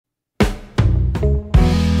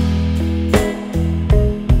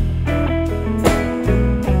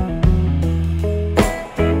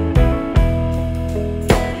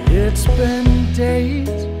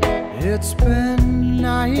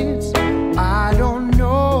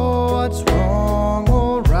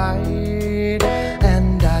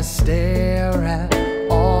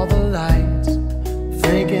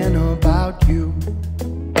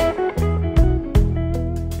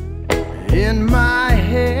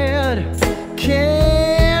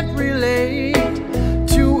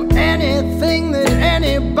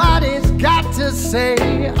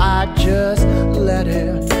just let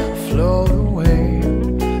it float away,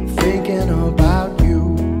 thinking about you.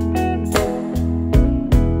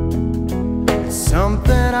 It's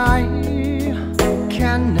something I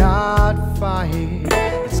cannot fight.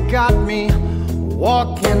 It's got me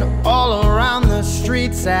walking all around the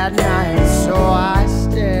streets at night, so I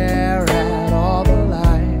stare at all the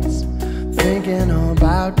lights, thinking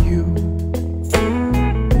about you.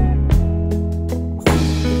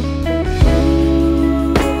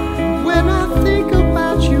 When I think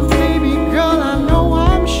about you, baby girl, I know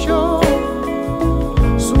I'm sure.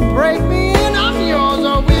 So break me and I'm yours.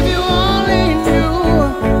 Oh, if you only knew,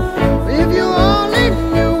 if you only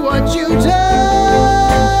knew what you do.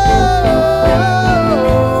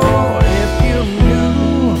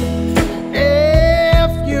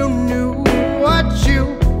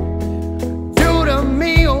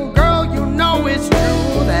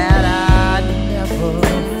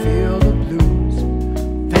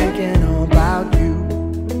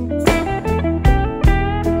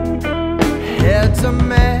 Head's a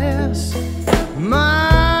mess,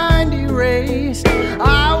 mind erased.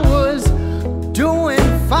 I was doing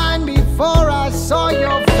fine before I saw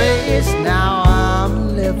your face. Now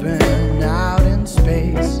I'm living out in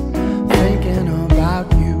space, thinking about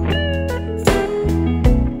you.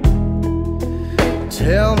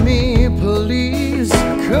 Tell me please,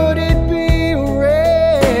 could it be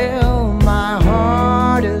real? My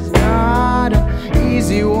heart is not an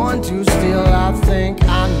easy one to steal. I think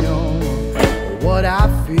I know what I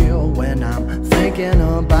feel when I'm thinking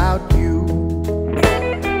about you.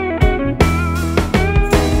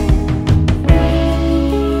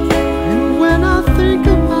 And when I think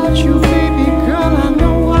about you, baby girl, I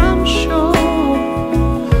know I'm sure.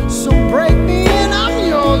 So break me and I'm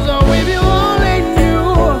yours. Oh, if you only knew,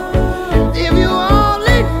 if you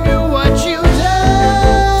only knew what you do.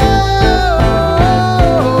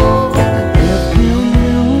 If you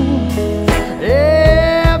knew,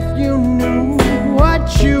 if you knew what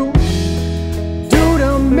you do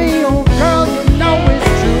to me, oh girl, you know it's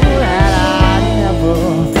true that I never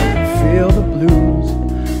feel the blues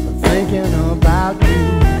thinking about you.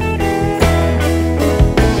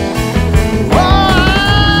 Oh,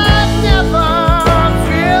 I never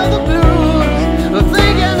feel the blues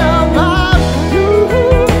thinking about you.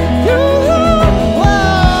 Oh,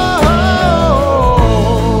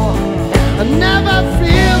 I never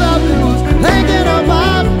feel the blues thinking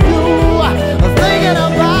about you, thinking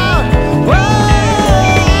about. Oh,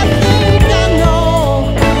 I think I know,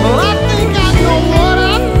 I think I know what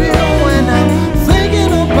I feel when I'm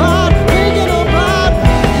thinking about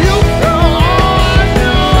you, girl. Oh,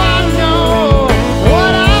 I know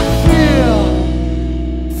what I feel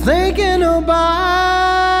thinking about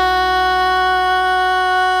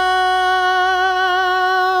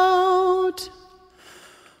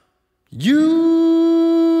you.